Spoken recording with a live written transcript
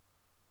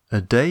A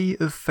Day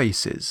of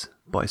Faces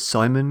by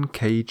Simon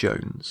K.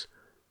 Jones.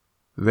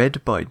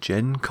 Read by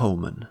Jen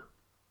Coleman.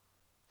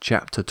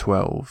 Chapter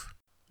 12.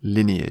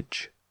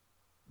 Lineage.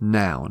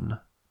 Noun.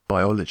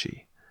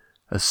 Biology.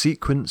 A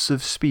sequence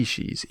of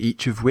species,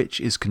 each of which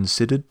is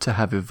considered to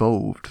have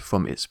evolved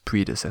from its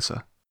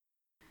predecessor.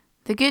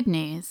 The good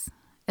news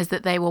is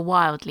that they were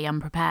wildly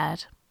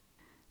unprepared.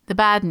 The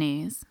bad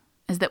news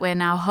is that we're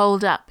now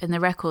holed up in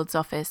the records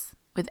office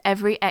with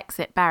every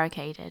exit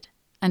barricaded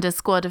and a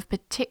squad of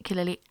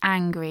particularly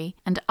angry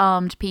and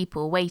armed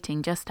people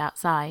waiting just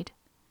outside.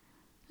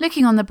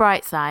 Looking on the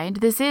bright side,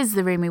 this is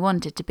the room we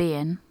wanted to be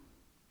in.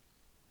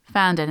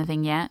 Found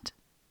anything yet?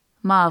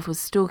 Marv was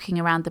stalking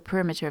around the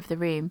perimeter of the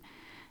room,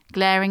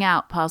 glaring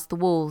out past the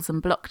walls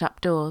and blocked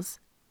up doors,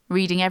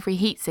 reading every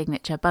heat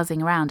signature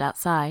buzzing around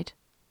outside.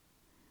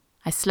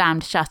 I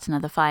slammed shut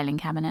another filing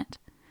cabinet.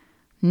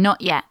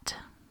 Not yet.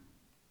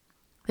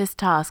 This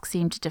task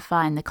seemed to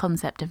define the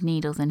concept of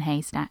needles in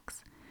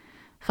haystacks.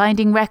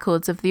 Finding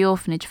records of the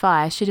orphanage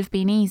fire should have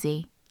been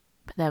easy,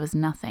 but there was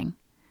nothing.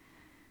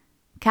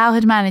 Cal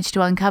had managed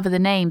to uncover the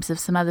names of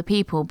some other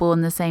people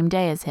born the same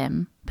day as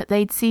him, but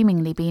they'd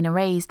seemingly been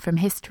erased from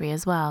history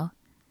as well.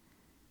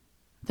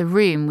 The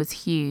room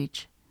was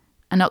huge,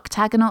 an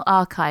octagonal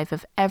archive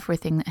of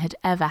everything that had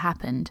ever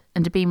happened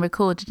and had been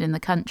recorded in the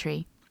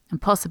country,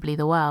 and possibly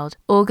the world,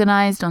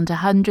 organised onto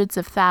hundreds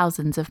of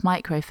thousands of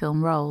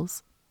microfilm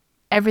rolls.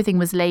 Everything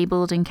was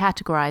labelled and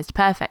categorised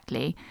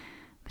perfectly,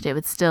 but it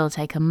would still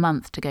take a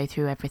month to go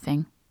through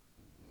everything.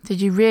 "Did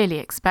you really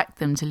expect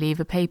them to leave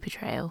a paper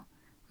trail?"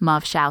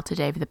 Marv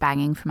shouted over the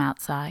banging from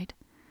outside.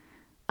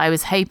 "I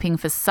was hoping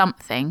for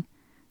something,"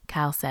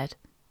 Cal said,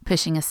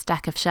 pushing a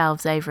stack of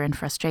shelves over in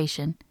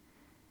frustration.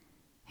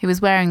 He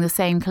was wearing the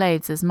same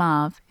clothes as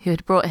Marv, who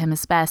had brought him a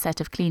spare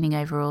set of cleaning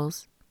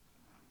overalls.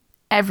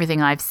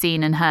 "Everything I've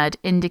seen and heard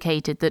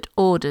indicated that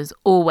orders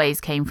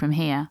always came from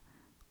here.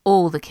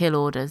 All the kill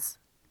orders."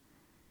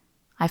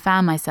 I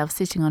found myself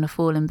sitting on a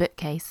fallen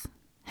bookcase,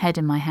 head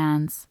in my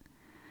hands.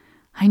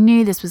 I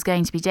knew this was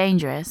going to be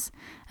dangerous,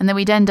 and that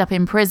we'd end up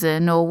in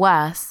prison or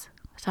worse,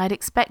 but I'd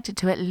expected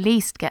to at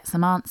least get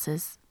some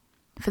answers,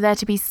 for there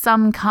to be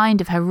some kind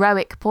of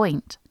heroic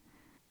point.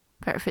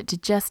 But for it to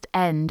just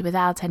end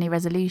without any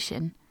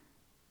resolution,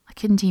 I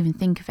couldn't even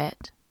think of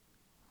it.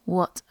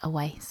 What a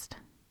waste.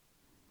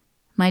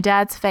 My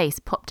dad's face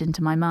popped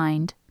into my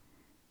mind.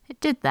 It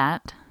did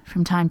that,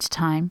 from time to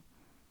time.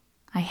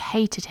 I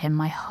hated him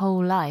my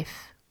whole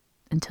life,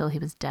 until he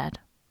was dead.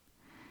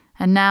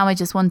 And now I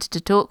just wanted to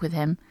talk with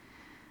him.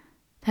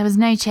 There was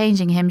no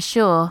changing him,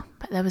 sure,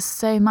 but there was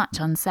so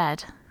much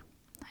unsaid.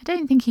 I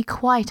don't think he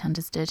quite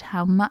understood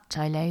how much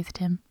I loathed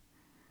him.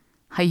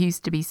 I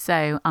used to be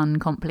so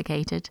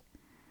uncomplicated.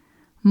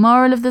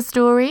 Moral of the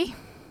story?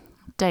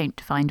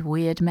 Don't find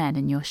weird men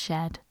in your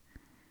shed.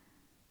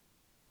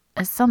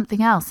 "There's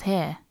something else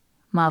here,"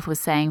 Marv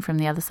was saying from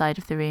the other side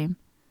of the room.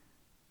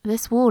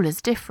 "This wall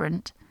is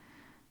different.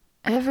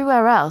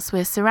 Everywhere else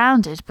we're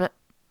surrounded, but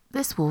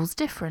this wall's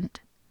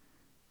different.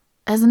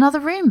 There's another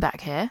room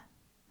back here."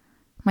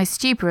 My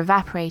stupor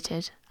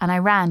evaporated, and I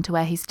ran to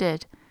where he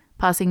stood,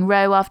 passing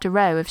row after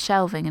row of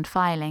shelving and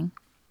filing.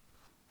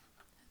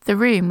 The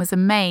room was a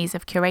maze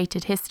of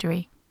curated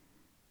history.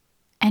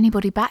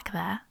 "Anybody back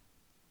there?"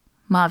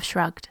 Marv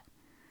shrugged.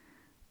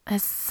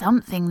 "There's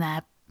something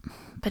there,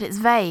 but it's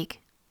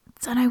vague.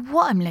 Don't know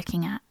what I'm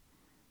looking at."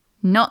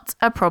 "Not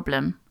a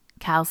problem,"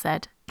 Cal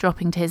said,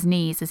 dropping to his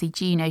knees as he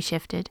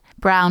Juno-shifted,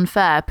 brown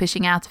fur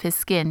pushing out of his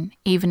skin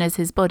even as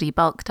his body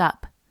bulked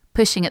up,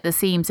 pushing at the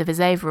seams of his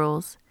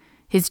overalls.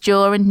 His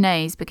jaw and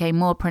nose became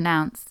more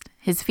pronounced,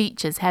 his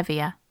features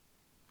heavier.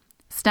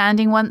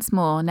 Standing once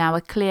more, now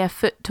a clear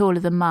foot taller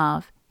than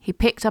Marv, he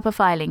picked up a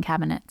filing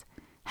cabinet,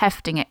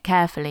 hefting it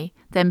carefully,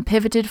 then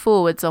pivoted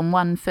forwards on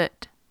one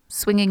foot,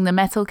 swinging the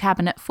metal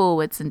cabinet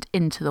forwards and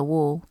into the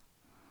wall.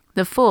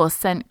 The force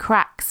sent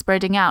cracks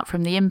spreading out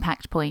from the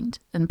impact point,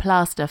 and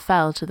plaster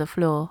fell to the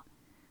floor.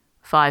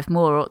 "5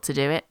 more ought to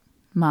do it,"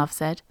 Marv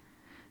said.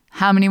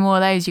 "How many more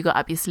of those you got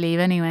up your sleeve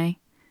anyway?"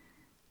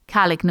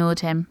 Cal ignored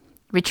him,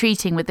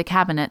 retreating with the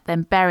cabinet,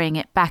 then burying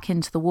it back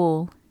into the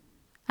wall.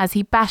 As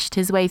he bashed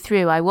his way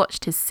through, I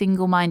watched his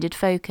single-minded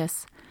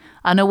focus,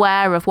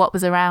 unaware of what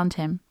was around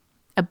him,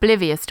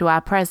 oblivious to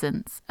our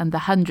presence and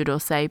the 100 or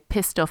so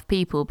pissed-off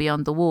people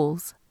beyond the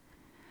walls.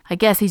 I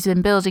guess he's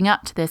been building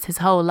up to this his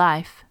whole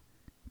life.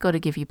 Got to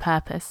give you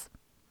purpose.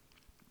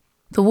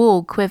 The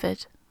wall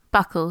quivered,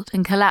 buckled,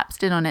 and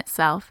collapsed in on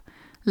itself,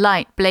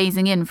 light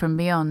blazing in from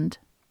beyond.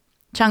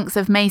 Chunks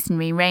of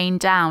masonry rained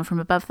down from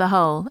above the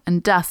hole,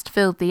 and dust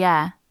filled the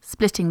air,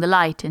 splitting the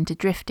light into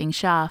drifting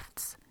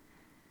shafts.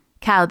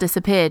 Cal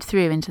disappeared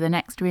through into the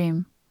next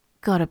room.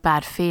 "Got a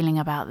bad feeling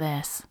about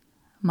this,"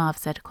 Marv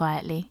said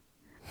quietly.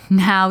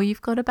 "Now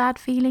you've got a bad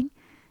feeling?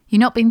 You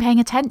not been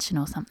paying attention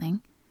or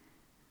something?"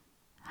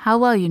 "How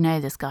well you know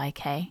this guy,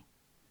 Kay?"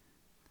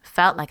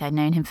 "Felt like I'd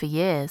known him for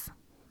years.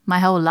 My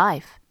whole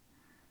life."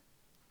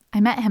 "I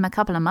met him a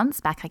couple of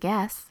months back, I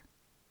guess."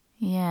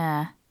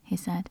 "Yeah," he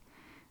said.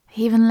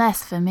 "Even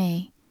less for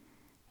me.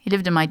 He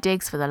lived in my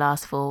digs for the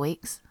last 4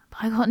 weeks, but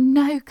I got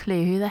no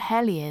clue who the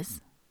hell he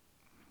is.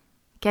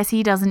 Guess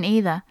he doesn't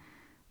either.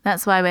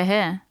 That's why we're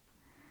here.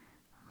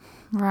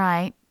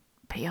 Right,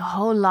 but your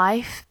whole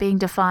life being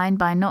defined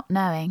by not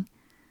knowing.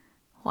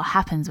 What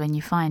happens when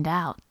you find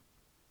out?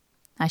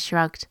 I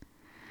shrugged.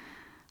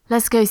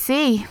 Let's go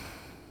see.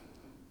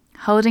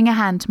 Holding a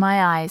hand to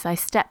my eyes, I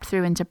stepped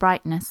through into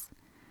brightness.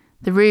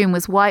 The room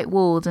was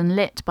white-walled and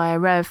lit by a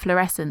row of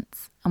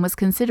fluorescents and was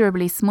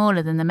considerably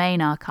smaller than the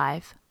main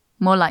archive,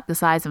 more like the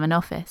size of an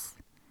office.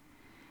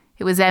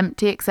 It was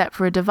empty except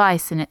for a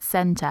device in its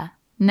centre,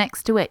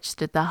 next to which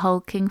stood the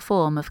hulking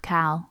form of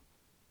Cal.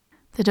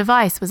 The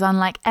device was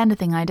unlike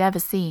anything I'd ever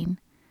seen.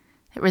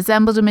 It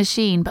resembled a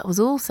machine but was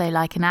also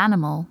like an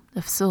animal,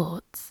 of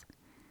sorts.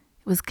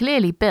 It was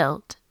clearly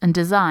built and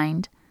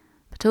designed,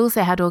 but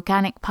also had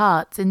organic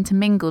parts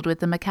intermingled with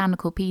the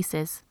mechanical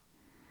pieces.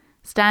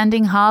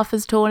 Standing half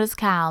as tall as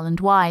Cal and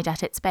wide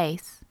at its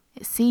base,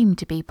 it seemed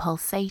to be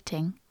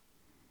pulsating.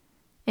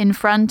 In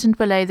front and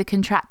below the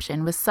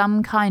contraption was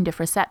some kind of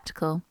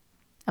receptacle,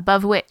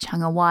 above which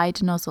hung a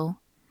wide nozzle.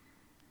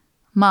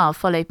 Marv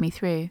followed me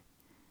through.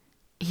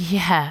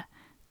 Yeah,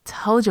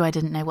 told you I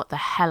didn't know what the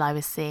hell I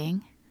was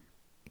seeing.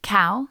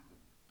 Cal,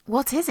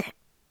 what is it?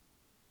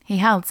 He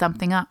held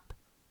something up.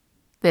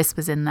 This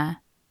was in there,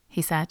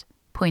 he said,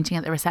 pointing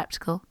at the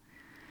receptacle.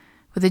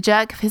 With a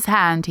jerk of his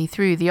hand, he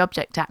threw the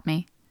object at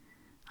me.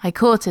 I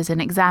caught it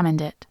and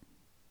examined it.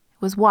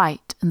 It was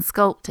white and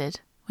sculpted,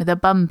 with a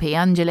bumpy,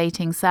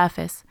 undulating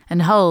surface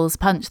and holes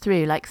punched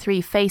through like 3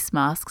 face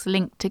masks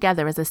linked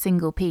together as a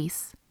single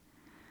piece.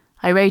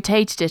 I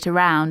rotated it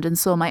around and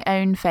saw my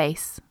own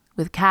face,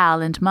 with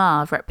Cal and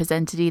Marv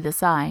represented either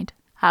side,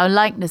 our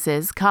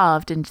likenesses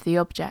carved into the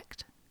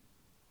object.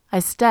 I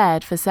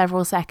stared for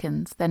several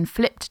seconds, then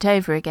flipped it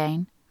over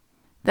again.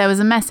 There was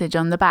a message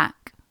on the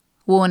back,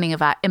 warning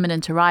of our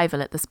imminent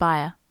arrival at the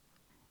spire.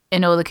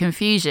 In all the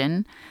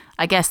confusion,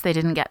 I guess they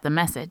didn't get the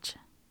message,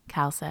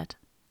 Cal said.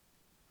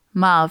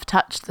 Marv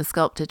touched the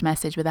sculpted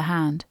message with a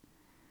hand.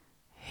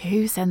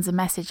 Who sends a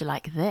message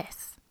like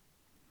this?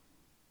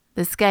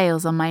 The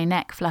scales on my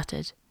neck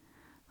fluttered.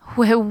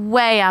 We're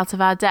way out of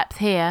our depth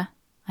here,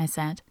 I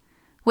said,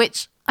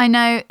 which I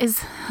know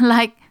is,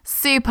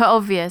 super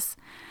obvious,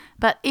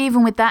 but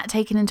even with that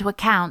taken into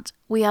account,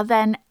 we are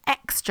then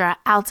extra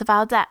out of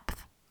our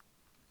depth.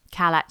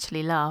 Cal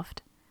actually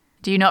laughed.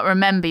 Do you not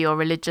remember your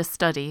religious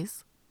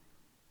studies?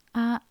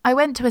 I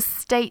went to a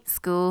state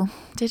school,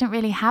 didn't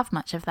really have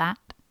much of that.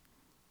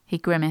 He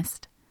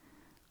grimaced.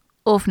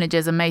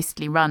 Orphanages are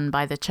mostly run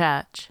by the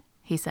church,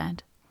 he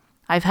said.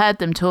 I've heard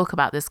them talk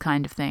about this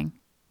kind of thing.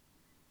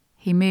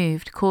 He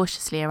moved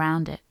cautiously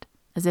around it,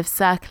 as if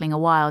circling a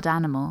wild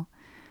animal.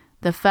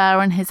 The fur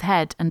on his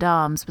head and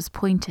arms was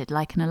pointed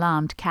like an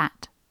alarmed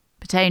cat,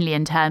 but only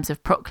in terms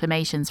of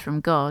proclamations from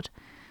God,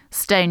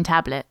 stone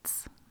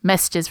tablets,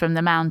 messages from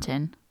the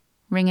mountain.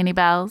 Ring any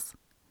bells?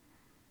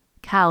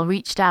 Cal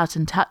reached out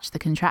and touched the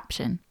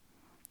contraption.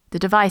 The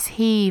device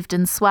heaved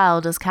and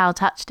swelled as Cal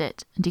touched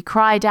it, and he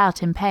cried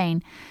out in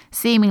pain,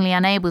 seemingly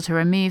unable to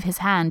remove his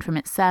hand from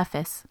its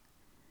surface.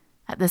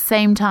 At the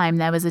same time,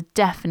 there was a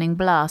deafening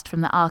blast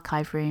from the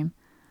archive room.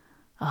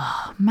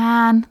 Oh,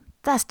 man,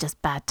 that's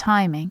just bad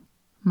timing,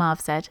 Marv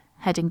said,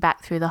 heading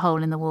back through the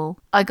hole in the wall.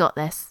 I got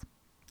this.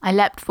 I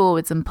leapt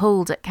forwards and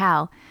pulled at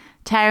Cal,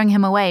 tearing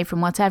him away from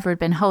whatever had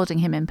been holding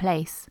him in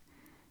place.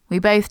 We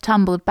both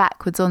tumbled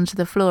backwards onto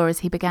the floor as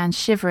he began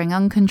shivering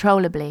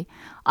uncontrollably,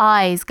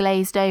 eyes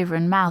glazed over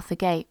and mouth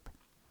agape.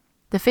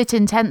 The fit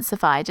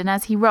intensified, and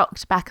as he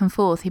rocked back and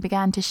forth, he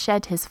began to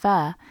shed his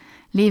fur,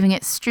 leaving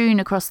it strewn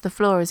across the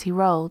floor as he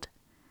rolled.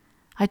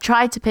 I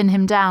tried to pin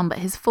him down, but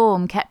his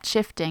form kept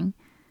shifting,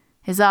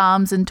 his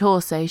arms and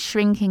torso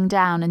shrinking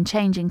down and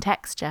changing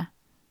texture,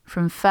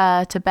 from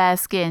fur to bare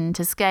skin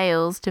to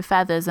scales to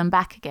feathers and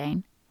back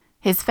again.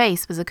 His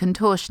face was a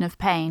contortion of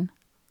pain,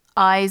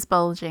 eyes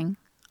bulging,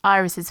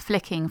 irises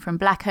flicking from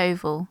black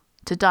oval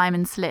to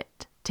diamond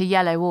slit to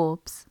yellow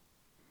orbs.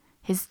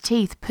 His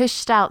teeth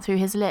pushed out through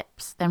his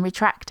lips, then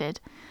retracted,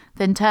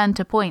 then turned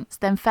to points,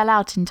 then fell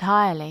out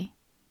entirely.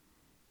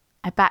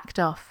 I backed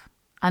off,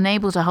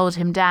 unable to hold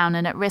him down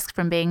and at risk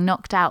from being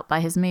knocked out by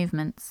his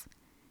movements.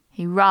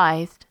 He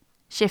writhed,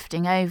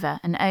 shifting over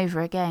and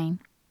over again.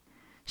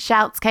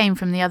 Shouts came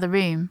from the other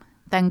room,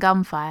 then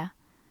gunfire.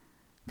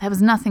 There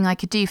was nothing I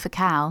could do for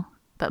Cal,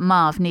 but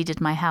Marv needed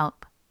my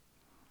help.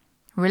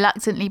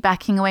 Reluctantly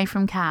backing away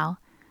from Cal,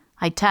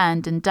 I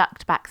turned and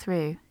ducked back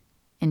through,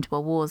 into a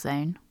war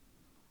zone.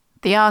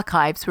 The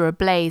archives were a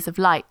blaze of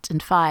light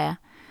and fire,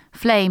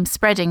 flames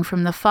spreading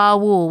from the far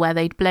wall where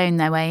they'd blown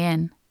their way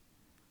in.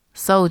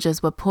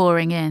 Soldiers were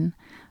pouring in,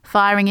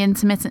 firing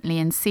intermittently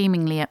and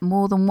seemingly at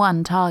more than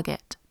one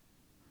target.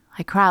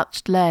 I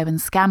crouched low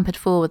and scampered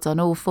forwards on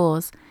all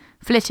fours,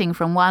 flitting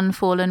from one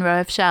fallen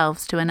row of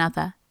shelves to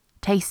another,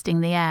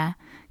 tasting the air,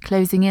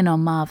 closing in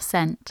on Marv's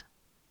scent.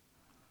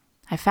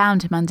 I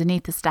found him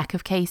underneath a stack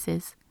of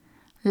cases,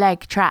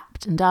 leg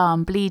trapped and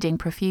arm bleeding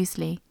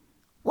profusely.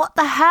 "What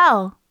the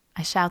hell?"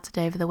 I shouted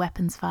over the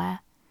weapons fire.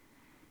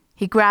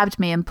 He grabbed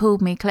me and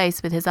pulled me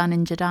close with his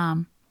uninjured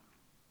arm.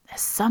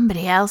 There's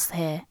somebody else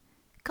here.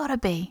 Gotta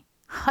be.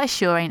 I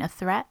sure ain't a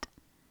threat.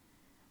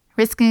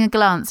 Risking a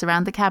glance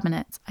around the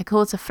cabinet, I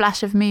caught a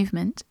flash of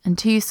movement, and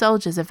 2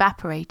 soldiers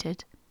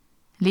evaporated,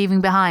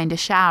 leaving behind a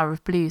shower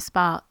of blue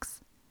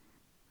sparks.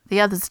 The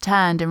others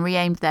turned and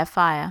re-aimed their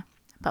fire,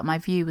 but my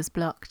view was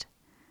blocked.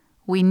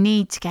 We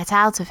need to get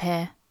out of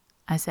here,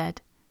 I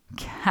said.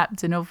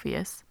 Captain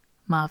Obvious,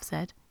 Marv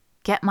said.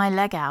 Get my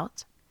leg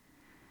out.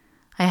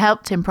 I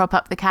helped him prop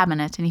up the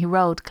cabinet and he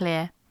rolled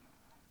clear.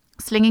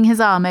 Slinging his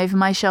arm over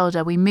my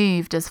shoulder, we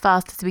moved as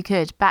fast as we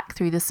could back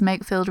through the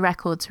smoke-filled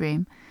records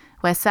room,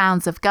 where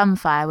sounds of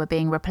gunfire were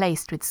being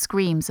replaced with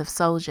screams of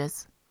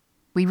soldiers.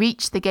 We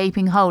reached the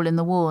gaping hole in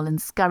the wall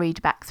and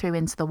scurried back through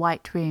into the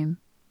white room.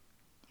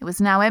 It was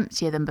now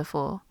emptier than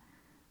before.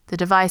 The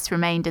device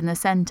remained in the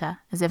centre,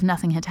 as if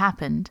nothing had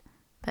happened,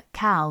 but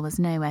Cal was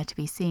nowhere to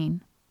be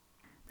seen.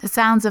 The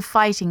sounds of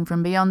fighting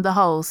from beyond the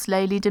hole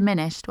slowly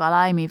diminished while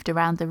I moved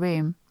around the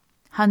room,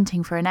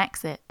 hunting for an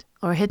exit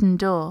or a hidden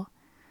door.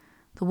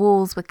 The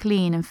walls were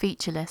clean and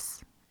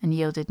featureless, and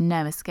yielded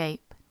no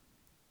escape.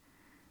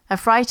 A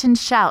frightened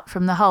shout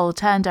from the hole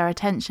turned our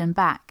attention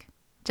back,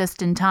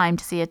 just in time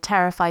to see a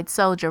terrified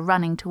soldier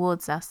running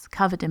towards us,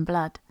 covered in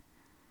blood.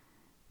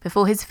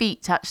 Before his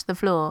feet touched the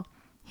floor,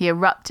 he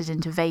erupted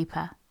into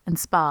vapour and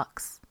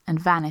sparks and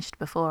vanished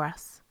before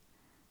us.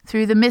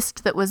 Through the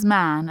mist that was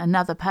man,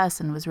 another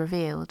person was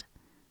revealed,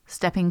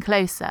 stepping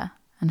closer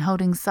and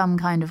holding some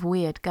kind of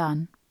weird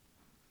gun.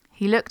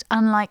 He looked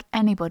unlike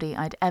anybody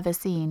I'd ever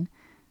seen,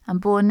 and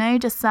bore no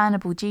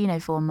discernible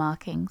genoform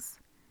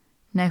markings.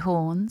 No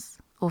horns,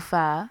 or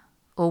fur,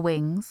 or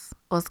wings,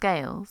 or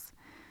scales.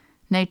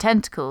 No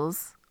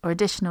tentacles, or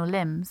additional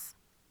limbs.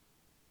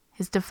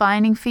 His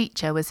defining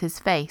feature was his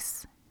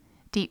face,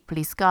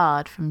 deeply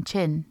scarred from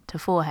chin to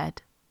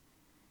forehead.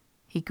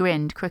 He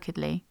grinned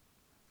crookedly.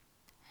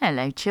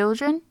 "Hello,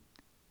 children,"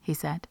 he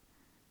said.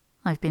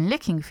 "I've been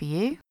looking for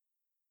you."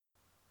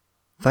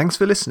 Thanks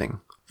for listening.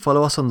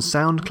 Follow us on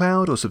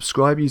SoundCloud or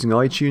subscribe using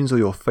iTunes or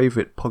your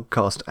favourite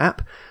podcast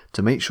app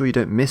to make sure you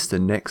don't miss the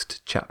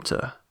next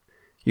chapter.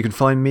 You can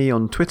find me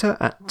on Twitter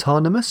at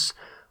Tarnimus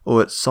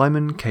or at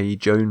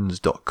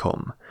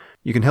simonkjones.com.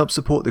 You can help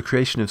support the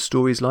creation of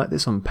stories like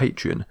this on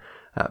Patreon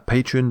at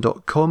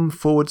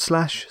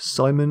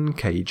patreon.com/Simon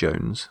K.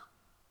 Jones.